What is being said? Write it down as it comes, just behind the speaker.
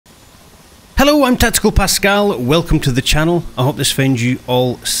Hello, I'm Tactical Pascal, welcome to the channel. I hope this finds you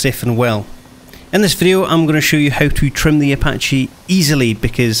all safe and well. In this video I'm going to show you how to trim the Apache easily,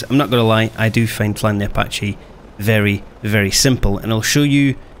 because I'm not going to lie, I do find flying the Apache very simple, and I'll show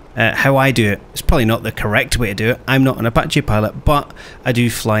you how I do it. It's probably not the correct way to do it. I'm not an Apache pilot, but I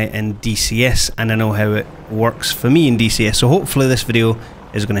do fly in DCS and I know how it works for me in DCS, so hopefully this video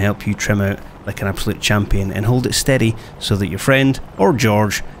is going to help you trim out like an absolute champion and hold it steady so that your friend or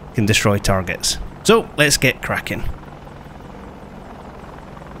George can destroy targets. So let's get cracking.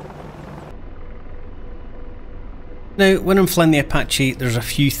 Now, when I'm flying the Apache, there's a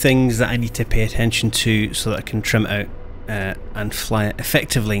few things that I need to pay attention to so that I can trim it out and fly it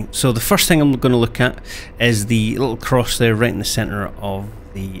effectively. So the first thing I'm going to look at is the little cross there right in the center of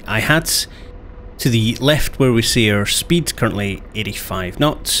the IHATS. To the left, where we see our speed, currently 85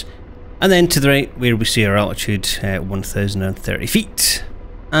 knots, and then to the right where we see our altitude, 1030 feet.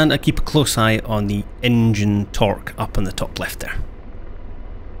 And I keep a close eye on the engine torque up on the top left there.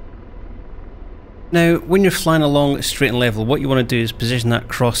 Now, when you're flying along straight and level, what you want to do is position that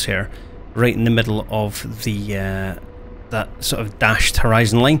crosshair right in the middle of the that sort of dashed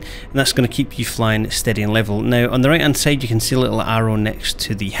horizon line, and that's going to keep you flying steady and level. Now, on the right hand side, you can see a little arrow next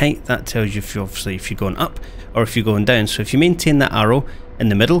to the height. That tells you if you're going up or if you're going down. So if you maintain that arrow in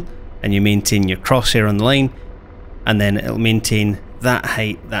the middle and you maintain your crosshair on the line, and then it'll maintain that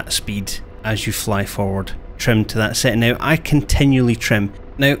height, that speed as you fly forward, trim to that setting. Now, I continually trim.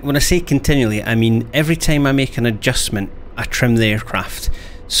 Now, when I say continually, I mean every time I make an adjustment, I trim the aircraft.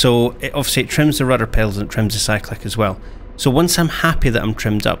 So obviously it trims the rudder pedals and it trims the cyclic as well. So once I'm happy that I'm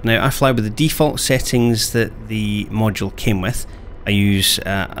trimmed up, now I fly with the default settings that the module came with. I use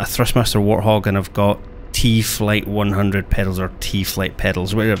a Thrustmaster Warthog, and I've got T-Flight 100 pedals or T-Flight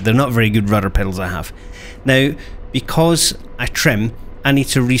pedals, whatever. They're not very good rudder pedals I have. Now, because I trim, I need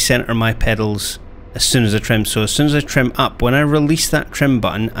to recenter my pedals as soon as I trim. So as soon as I trim up, when I release that trim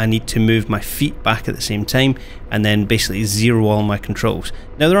button, I need to move my feet back at the same time and then basically zero all my controls.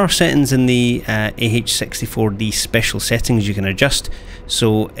 Now, there are settings in the AH-64D special settings you can adjust,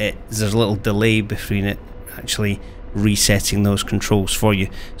 so there's a little delay between it actually resetting those controls for you,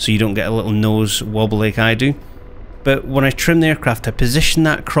 so you don't get a little nose wobble like I do. But when I trim the aircraft, I position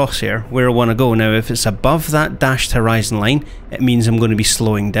that crosshair where I want to go. Now, if it's above that dashed horizon line, it means I'm going to be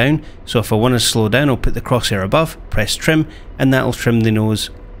slowing down. So if I want to slow down, I'll put the crosshair above, press trim, and that'll trim the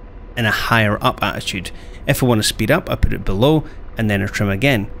nose in a higher up attitude. If I want to speed up, I put it below, and then I trim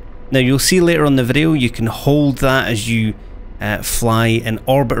again. Now, you'll see later on the video, you can hold that as you fly in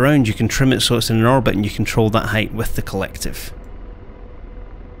orbit around. You can trim it so it's in an orbit, and you control that height with the collective.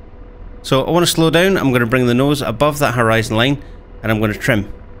 So I want to slow down. I'm going to bring the nose above that horizon line and I'm going to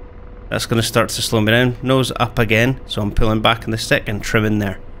trim. That's going to start to slow me down. Nose up again, so I'm pulling back on the stick and trimming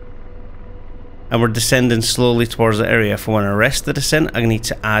there. And we're descending slowly towards the area. If I want to arrest the descent, I need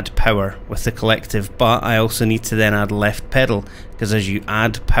to add power with the collective, but I also need to then add left pedal, because as you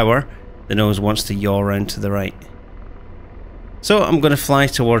add power, the nose wants to yaw around to the right. So I'm going to fly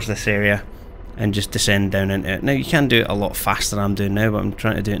towards this area and just descend down into it. Now, you can do it a lot faster than I'm doing now, but I'm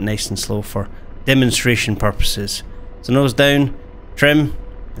trying to do it nice and slow for demonstration purposes. So nose down, trim.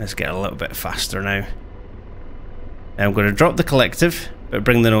 Let's get a little bit faster now. Now I'm going to drop the collective, but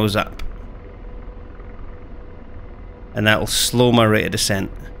bring the nose up. And that will slow my rate of descent.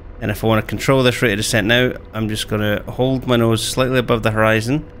 And if I want to control this rate of descent now, I'm just going to hold my nose slightly above the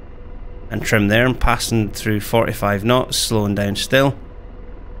horizon and trim there. I'm passing through 45 knots, slowing down still.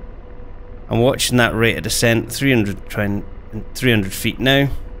 I'm watching that rate of descent, 300 feet now.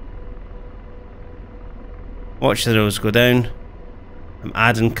 Watch the nose go down. I'm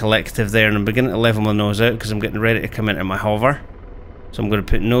adding collective there, and I'm beginning to level my nose out because I'm getting ready to come into my hover. So I'm going to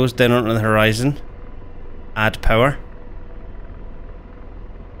put nose down onto the horizon, add power.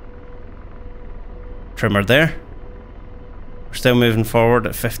 Trimmer there. We're still moving forward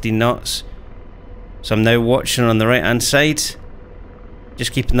at 15 knots. So I'm now watching on the right hand side.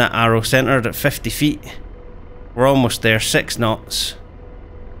 Just keeping that arrow centered at 50 feet. We're almost there. 6 knots.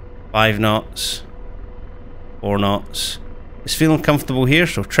 5 knots. 4 knots. It's feeling comfortable here,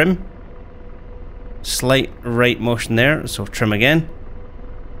 so trim. Slight right motion there, so trim again.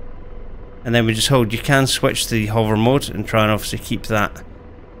 And then we just hold. You can switch to the hover mode and try and obviously keep that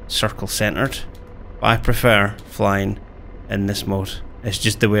circle centered. But I prefer flying in this mode. It's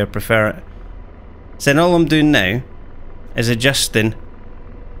just the way I prefer it. So then all I'm doing now is adjusting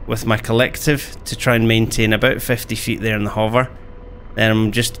with my collective to try and maintain about 50 feet there in the hover. Then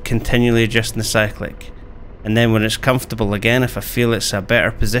I'm just continually adjusting the cyclic. And then when it's comfortable again, if I feel it's a better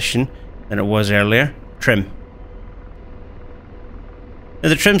position than it was earlier, trim. Now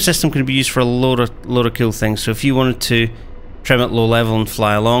the trim system can be used for a load of cool things. So if you wanted to trim at low level and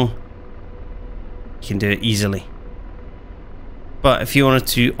fly along, you can do it easily. But if you wanted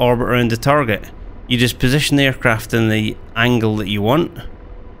to orbit around the target, you just position the aircraft in the angle that you want,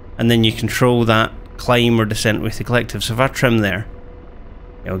 and then you control that climb or descent with the collective. So if I trim there,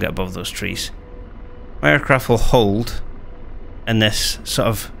 it'll get above those trees. My aircraft will hold in this sort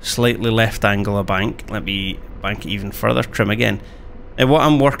of slightly left angle of bank. Let me bank it even further, trim again. Now what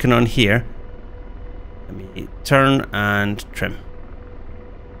I'm working on here, let me turn and trim.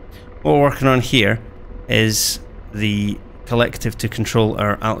 What we're working on here is the collective to control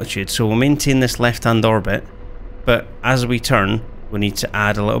our altitude. So we'll maintain this left-hand orbit, but as we turn, we need to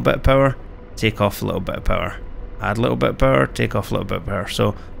add a little bit of power, take off a little bit of power, add a little bit of power, take off a little bit of power.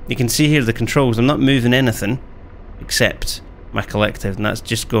 So you can see here the controls, I'm not moving anything except my collective, and that's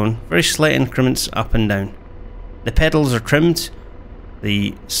just going very slight increments up and down. The pedals are trimmed,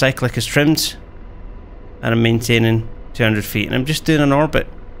 the cyclic is trimmed, and I'm maintaining 200 feet, and I'm just doing an orbit.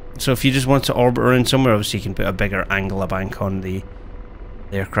 So if you just want to orbit around somewhere, obviously you can put a bigger angle of bank on the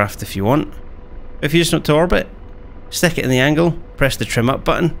aircraft if you want. If you just want to orbit, stick it in the angle, press the trim up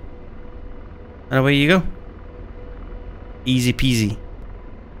button, and away you go. Easy peasy.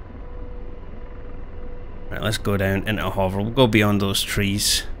 Right, let's go down into a hover. We'll go beyond those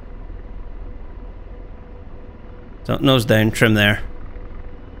trees. So nose down, trim there.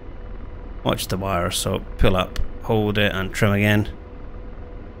 Watch the wire, so pull up, hold it and trim again.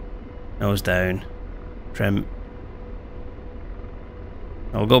 Nose down, trim.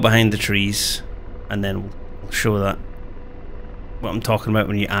 I'll go behind the trees and then we'll show that what I'm talking about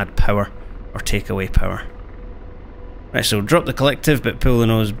when you add power or take away power. Right, so drop the collective but pull the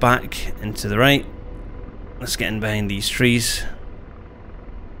nose back into the right. Let's get in behind these trees.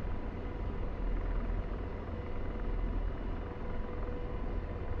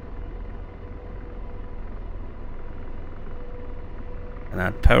 And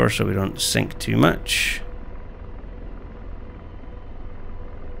add power so we don't sink too much.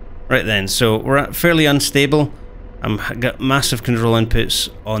 Right then, so we're at fairly unstable. I've got massive control inputs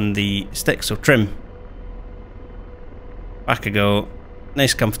on the stick, so trim. Back I go,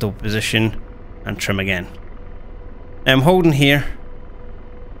 nice comfortable position, and trim again. Now I'm holding here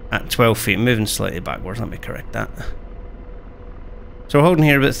at 12 feet, I'm moving slightly backwards, let me correct that. So we're holding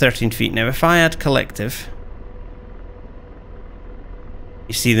here about 13 feet. Now if I add collective,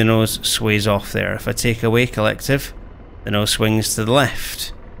 you see the nose sways off there. If I take away collective, the nose swings to the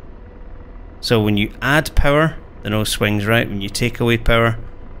left. So when you add power, the nose swings right. When you take away power,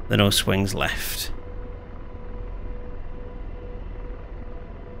 the nose swings left.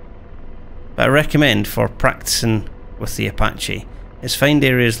 But I recommend for practicing with the Apache is find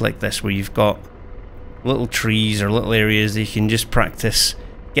areas like this where you've got little trees or little areas that you can just practice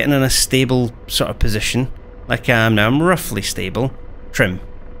getting in a stable sort of position like I am now. I'm roughly stable. Trim.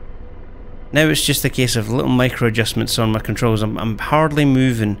 Now it's just a case of little micro adjustments on my controls. I'm hardly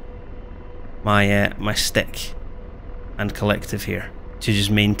moving my my stick and collective here to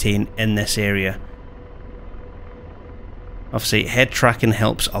just maintain in this area. Obviously head tracking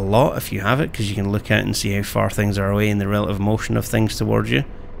helps a lot if you have it, because you can look out and see how far things are away and the relative motion of things towards you.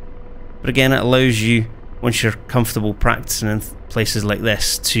 But again, it allows you, once you're comfortable practicing in places like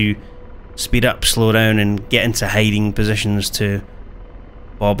this, to speed up, slow down and get into hiding positions to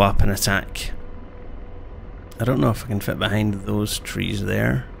bob up and attack. I don't know if I can fit behind those trees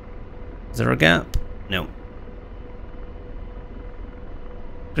there. Is there a gap? No.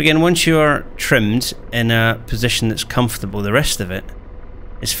 But again, once you are trimmed in a position that's comfortable, the rest of it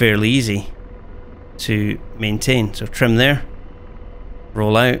is fairly easy to maintain. So trim there,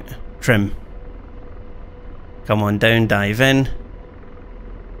 roll out, trim. Come on down, dive in.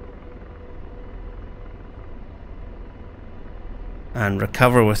 And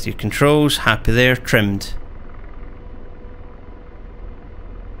recover with your controls, happy there, trimmed.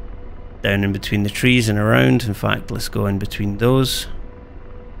 Down in between the trees and around, in fact let's go in between those.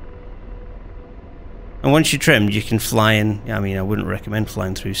 And once you're trimmed, you can fly in. I mean, I wouldn't recommend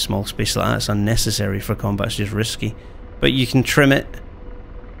flying through small space like that. It's unnecessary for combat. It's just risky. But you can trim it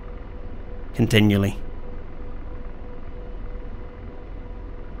continually.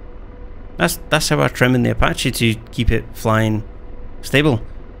 That's how I trim in the Apache to keep it flying stable.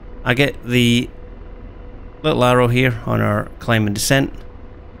 I get the little arrow here on our climb and descent.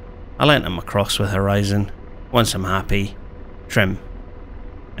 I let them across with horizon. Once I'm happy, trim.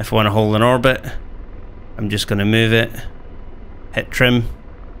 If I want to hold an orbit, I'm just going to move it, hit trim,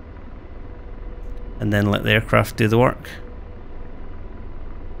 and then let the aircraft do the work.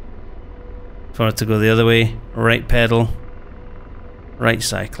 If I want it to go the other way, right pedal, right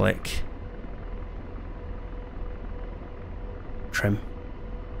side click, trim.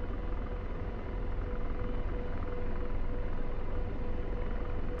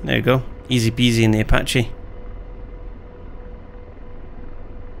 There you go, easy peasy in the Apache.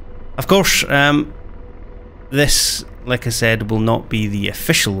 Of course, this, like I said, will not be the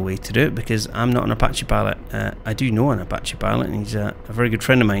official way to do it because I'm not an Apache pilot. I do know an Apache pilot and he's a very good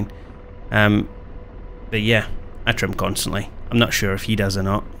friend of mine. But yeah, I trim constantly. I'm not sure if he does or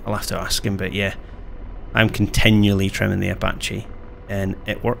not. I'll have to ask him, but yeah, I'm continually trimming the Apache and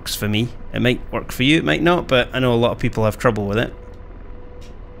it works for me. It might work for you, it might not, but I know a lot of people have trouble with it.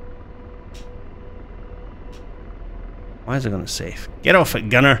 Why is it going to save? Get off it,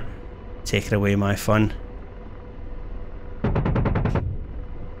 Gunner! Taking away my fun.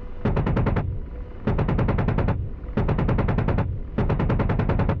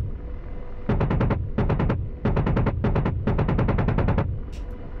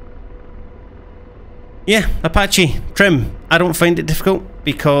 Yeah, Apache, trim. I don't find it difficult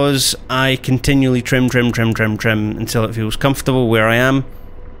because I continually trim until it feels comfortable where I am.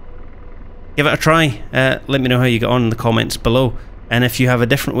 Give it a try. Let me know how you get on in the comments below. And if you have a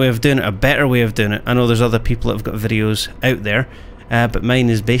different way of doing it, a better way of doing it, I know there's other people that have got videos out there, but mine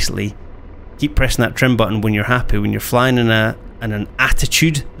is basically keep pressing that trim button when you're happy, when you're flying in an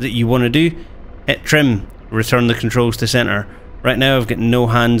attitude that you want to do, hit trim, return the controls to center. Right now I've got no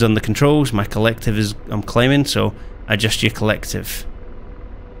hands on the controls, my collective is, I'm climbing, so adjust your collective.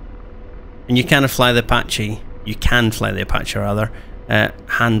 And you can fly the Apache,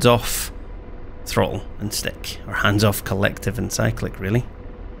 hands off throttle and stick, or hands off collective and cyclic really,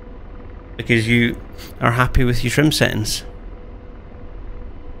 because you are happy with your trim settings.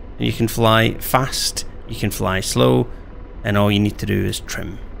 And you can fly fast, you can fly slow, and all you need to do is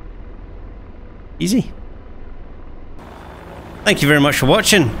trim. Easy. Thank you very much for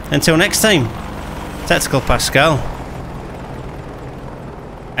watching. Until next time, Tactical Pascale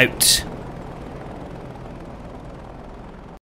out.